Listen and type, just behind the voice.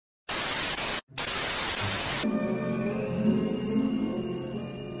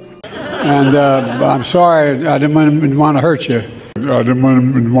And I'm sorry, I didn't want to hurt you. I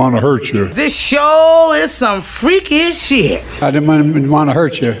didn't want to hurt you. This show is some freaky shit. I didn't want to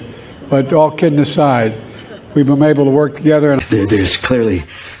hurt you. But all kidding aside, we've been able to work together. And there's clearly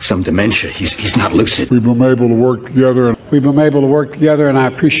some dementia. He's not lucid. We've been able to work together. We've been able to work together, and I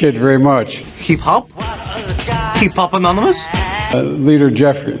appreciate it very much. Hip Hop? Hip Hop Anonymous? Leader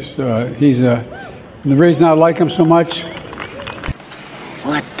Jeffries. The reason I like him so much.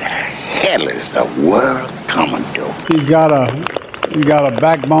 What the hell is the world coming to? He's got a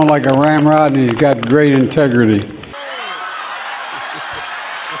backbone like a ramrod, and he's got great integrity.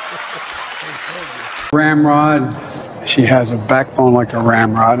 Ramrod, she has a backbone like a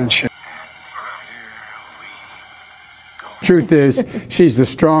ramrod, and she. Truth is, she's the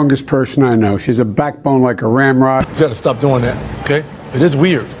strongest person I know. She's a backbone like a ramrod. You gotta stop doing that, okay? It is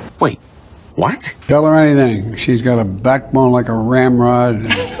weird. Wait, what? Tell her anything. She's got a backbone like a ramrod.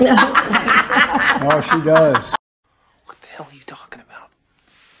 Oh, she does. What the hell are you talking about?